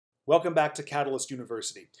Welcome back to Catalyst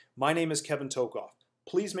University. My name is Kevin Tokoff.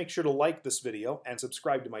 Please make sure to like this video and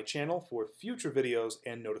subscribe to my channel for future videos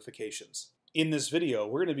and notifications. In this video,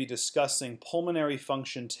 we're going to be discussing pulmonary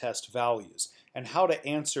function test values and how to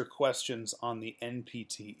answer questions on the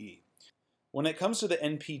NPTE. When it comes to the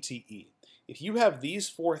NPTE, if you have these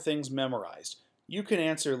four things memorized, you can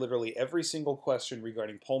answer literally every single question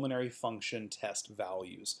regarding pulmonary function test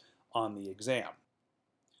values on the exam.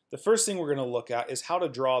 The first thing we're going to look at is how to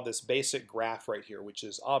draw this basic graph right here, which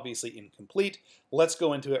is obviously incomplete. Let's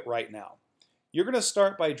go into it right now. You're going to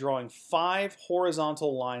start by drawing 5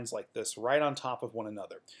 horizontal lines like this right on top of one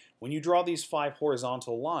another. When you draw these 5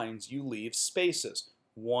 horizontal lines, you leave spaces.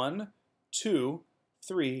 1, 2,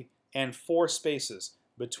 3, and 4 spaces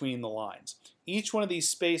between the lines. Each one of these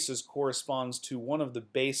spaces corresponds to one of the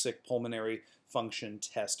basic pulmonary function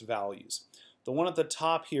test values. The one at the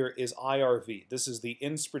top here is IRV. This is the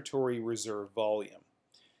Inspiratory Reserve Volume.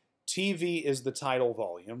 TV is the Tidal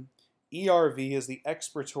volume. ERV is the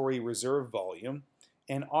Expiratory Reserve Volume.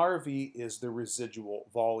 And RV is the Residual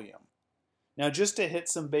Volume. Now just to hit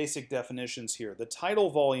some basic definitions here, the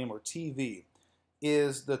tidal volume, or TV,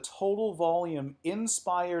 is the total volume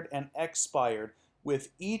inspired and expired with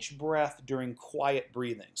each breath during quiet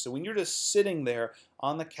breathing. So when you're just sitting there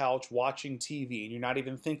on the couch watching TV and you're not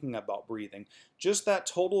even thinking about breathing, just that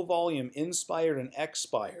total volume inspired and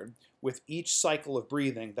expired with each cycle of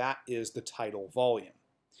breathing, that is the tidal volume.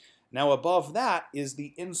 Now above that is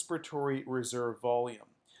the inspiratory reserve volume.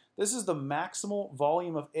 This is the maximal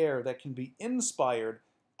volume of air that can be inspired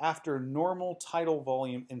after normal tidal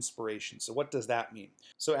volume inspiration. So what does that mean?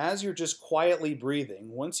 So as you're just quietly breathing,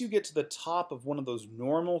 once you get to the top of one of those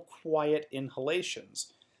normal quiet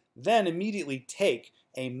inhalations, then immediately take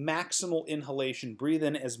a maximal inhalation. Breathe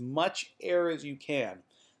in as much air as you can.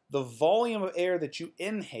 The volume of air that you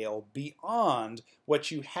inhale beyond what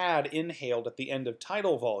you had inhaled at the end of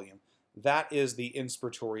tidal volume, that is the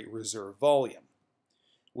inspiratory reserve volume.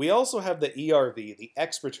 We also have the ERV, the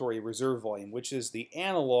Expiratory Reserve Volume, which is the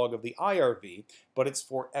analog of the IRV, but it's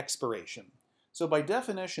for expiration. So by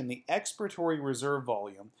definition, the Expiratory Reserve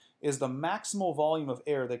Volume is the maximal volume of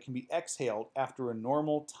air that can be exhaled after a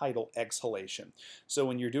normal tidal exhalation. So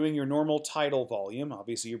when you're doing your normal tidal volume,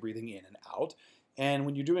 obviously you're breathing in and out, and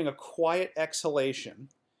when you're doing a quiet exhalation,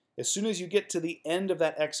 as soon as you get to the end of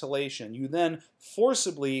that exhalation, you then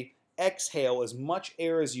forcibly exhale as much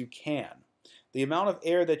air as you can. The amount of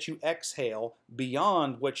air that you exhale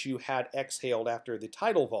beyond what you had exhaled after the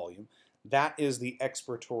tidal volume, that is the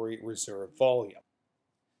expiratory reserve volume.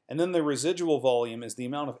 And then the residual volume is the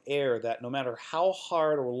amount of air that no matter how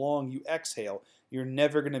hard or long you exhale, you're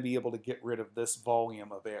never going to be able to get rid of this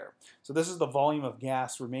volume of air. So this is the volume of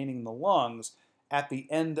gas remaining in the lungs at the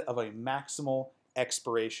end of a maximal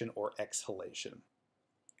expiration or exhalation.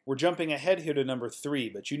 We're jumping ahead here to number 3,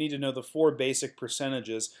 but you need to know the 4 basic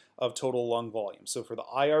percentages of total lung volume. So for the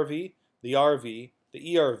IRV, the RV,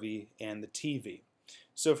 the ERV, and the TV.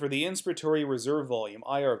 So for the inspiratory reserve volume,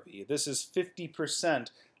 IRV, this is 50%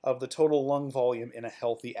 of the total lung volume in a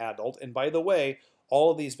healthy adult. And by the way, all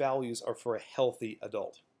of these values are for a healthy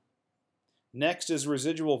adult. Next is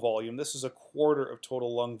residual volume. This is a quarter of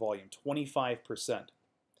total lung volume, 25%.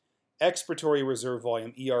 Expiratory reserve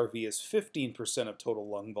volume, ERV, is 15% of total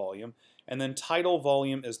lung volume, and then tidal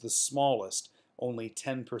volume is the smallest, only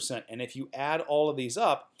 10%. And if you add all of these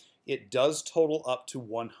up, it does total up to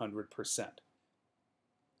 100%.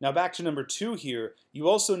 Now back to number 2 here, you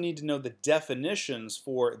also need to know the definitions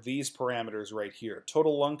for these parameters right here.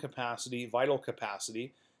 Total lung capacity, vital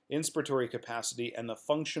capacity, inspiratory capacity, and the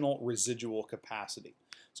functional residual capacity.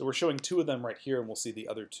 So we're showing 2 of them right here, and we'll see the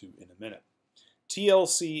other 2 in a minute.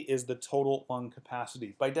 TLC is the total lung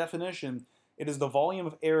capacity. By definition, it is the volume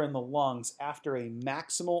of air in the lungs after a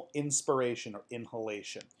maximal inspiration or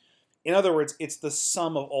inhalation. In other words, it's the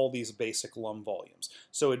sum of all these basic lung volumes.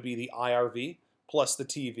 So it'd be the IRV plus the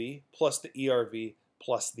TV plus the ERV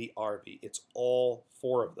plus the RV. It's all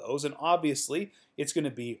 4 of those, and obviously it's going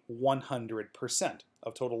to be 100%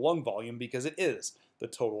 of total lung volume because it is the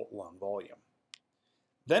total lung volume.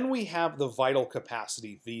 Then we have the vital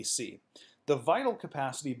capacity, VC. The vital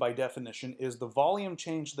capacity, by definition, is the volume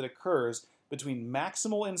change that occurs between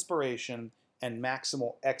maximal inspiration and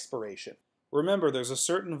maximal expiration. Remember, there's a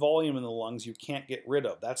certain volume in the lungs you can't get rid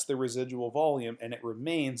of. That's the residual volume, and it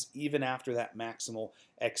remains even after that maximal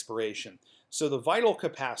expiration. So the vital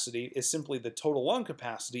capacity is simply the total lung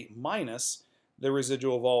capacity minus the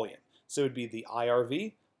residual volume. So it would be the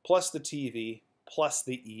IRV plus the TV plus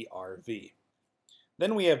the ERV.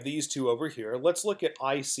 Then we have these 2 over here. Let's look at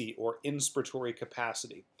IC, or inspiratory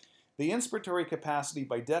capacity. The inspiratory capacity,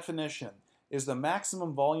 by definition, is the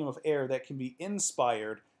maximum volume of air that can be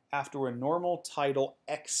inspired after a normal tidal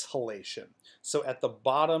exhalation. So at the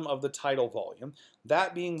bottom of the tidal volume.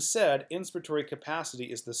 That being said, inspiratory capacity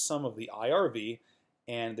is the sum of the IRV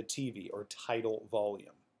and the TV, or tidal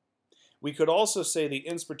volume. We could also say the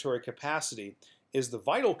inspiratory capacity is the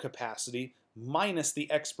vital capacity minus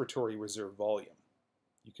the expiratory reserve volume.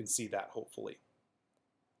 You can see that hopefully.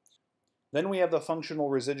 Then we have the functional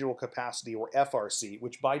residual capacity, or FRC,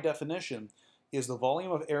 which by definition is the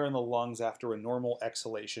volume of air in the lungs after a normal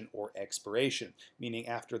exhalation or expiration, meaning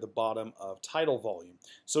after the bottom of tidal volume.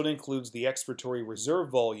 So it includes the expiratory reserve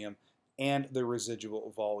volume and the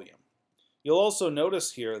residual volume. You'll also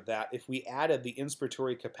notice here that if we added the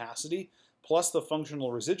inspiratory capacity plus the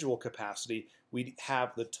functional residual capacity, we'd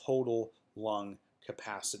have the total lung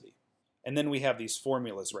capacity. And then we have these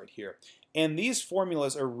formulas right here. And these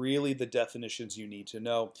formulas are really the definitions you need to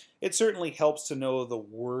know. It certainly helps to know the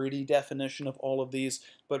wordy definition of all of these,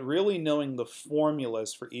 but really knowing the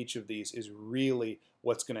formulas for each of these is really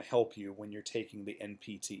what's going to help you when you're taking the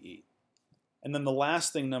NPTE. And then the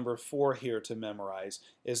last thing, number 4 here to memorize,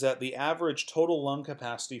 is that the average total lung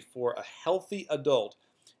capacity for a healthy adult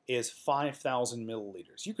is 5,000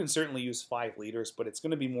 milliliters. You can certainly use 5 liters, but it's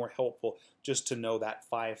going to be more helpful just to know that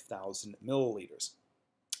 5,000 milliliters.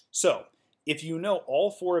 So, if you know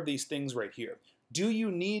all 4 of these things right here, do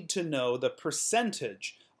you need to know the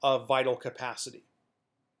percentage of vital capacity?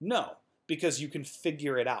 No, because you can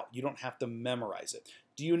figure it out. You don't have to memorize it.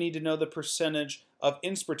 Do you need to know the percentage of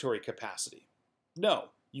inspiratory capacity? No,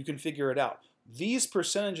 you can figure it out. These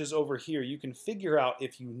percentages over here, you can figure out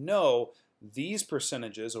if you know these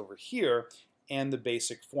percentages over here and the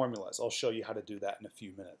basic formulas. I'll show you how to do that in a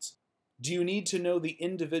few minutes. Do you need to know the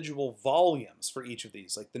individual volumes for each of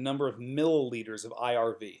these, like the number of milliliters of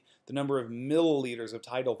IRV, the number of milliliters of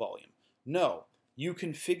tidal volume? No, you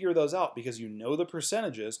can figure those out because you know the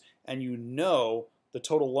percentages and you know the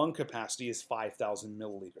total lung capacity is 5,000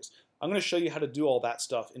 milliliters. I'm going to show you how to do all that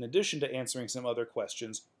stuff in addition to answering some other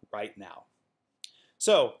questions right now.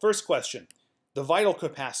 So, first question. The vital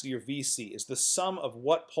capacity, or VC, is the sum of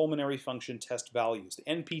what pulmonary function test values? The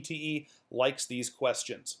NPTE likes these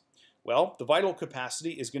questions. Well, the vital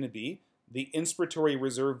capacity is going to be the inspiratory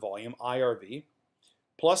reserve volume, IRV,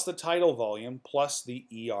 plus the tidal volume, plus the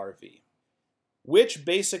ERV. Which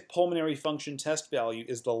basic pulmonary function test value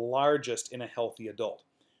is the largest in a healthy adult?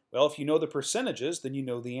 Well, if you know the percentages, then you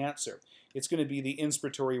know the answer. It's going to be the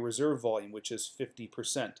inspiratory reserve volume, which is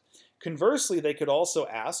 50%. Conversely, they could also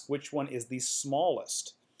ask which one is the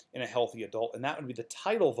smallest in a healthy adult, and that would be the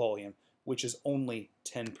tidal volume, which is only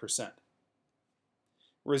 10%.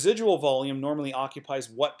 Residual volume normally occupies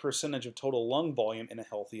what percentage of total lung volume in a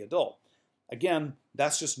healthy adult? Again,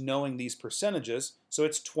 that's just knowing these percentages, so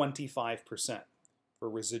it's 25% for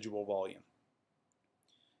residual volume.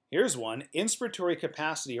 Here's one. Inspiratory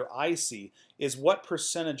capacity, or IC, is what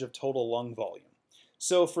percentage of total lung volume?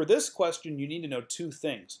 So for this question, you need to know 2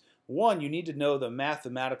 things. One, you need to know the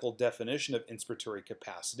mathematical definition of inspiratory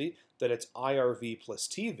capacity, that it's IRV plus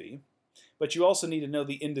TV. But you also need to know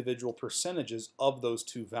the individual percentages of those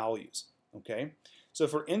 2 values. Okay? So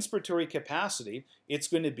for inspiratory capacity, it's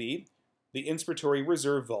going to be the inspiratory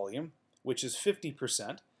reserve volume, which is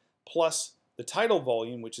 50%, plus the tidal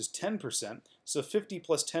volume, which is 10%. So 50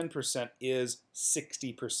 plus 10% is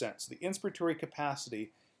 60%. So the inspiratory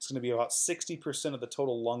capacity is going to be about 60% of the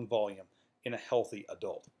total lung volume in a healthy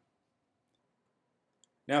adult.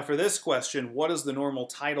 Now for this question, what is the normal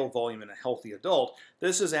tidal volume in a healthy adult?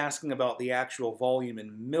 This is asking about the actual volume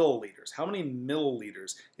in milliliters. How many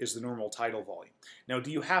milliliters is the normal tidal volume? Now,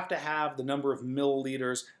 do you have to have the number of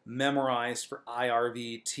milliliters memorized for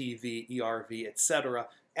IRV, TV, ERV, etc.?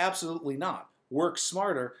 Absolutely not. Work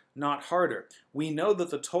smarter, not harder. We know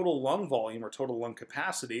that the total lung volume, or total lung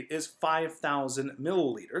capacity, is 5,000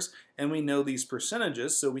 milliliters, and we know these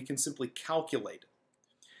percentages, so we can simply calculate it.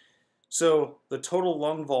 So the total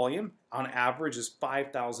lung volume on average is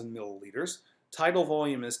 5,000 milliliters. Tidal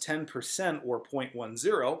volume is 10%, or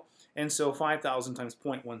 0.10, and so 5,000 times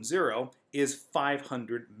 0.10 is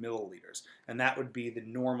 500 milliliters. And that would be the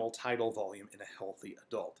normal tidal volume in a healthy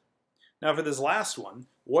adult. Now for this last one,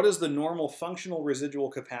 what is the normal functional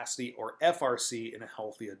residual capacity, or FRC, in a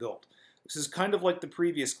healthy adult? This is kind of like the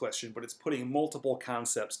previous question, but it's putting multiple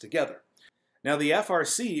concepts together. Now the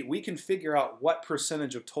FRC, we can figure out what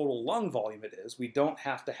percentage of total lung volume it is. We don't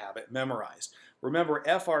have to have it memorized. Remember,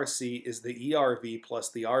 FRC is the ERV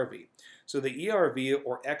plus the RV. So the ERV,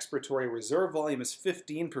 or expiratory reserve volume, is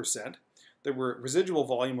 15%. the residual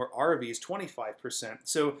volume, or RV, is 25%.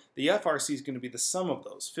 So the FRC is going to be the sum of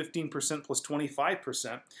those, 15% plus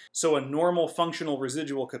 25%. So a normal functional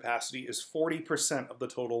residual capacity is 40% of the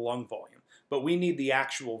total lung volume. But we need the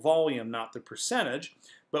actual volume, not the percentage.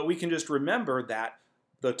 But we can just remember that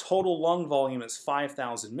the total lung volume is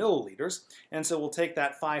 5,000 milliliters. And so we'll take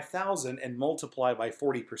that 5,000 and multiply by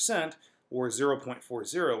 40%, or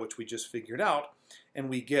 0.40, which we just figured out, and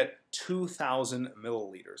we get 2,000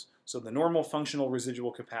 milliliters. So the normal functional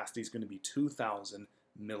residual capacity is going to be 2,000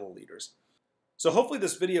 milliliters. So hopefully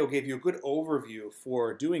this video gave you a good overview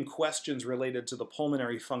for doing questions related to the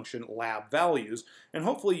pulmonary function lab values, and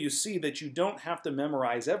hopefully you see that you don't have to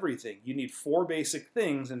memorize everything. You need 4 basic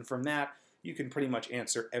things, and from that you can pretty much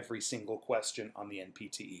answer every single question on the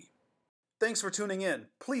NPTE. Thanks for tuning in.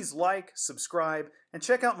 Please like, subscribe, and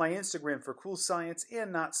check out my Instagram for cool science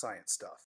and not science stuff.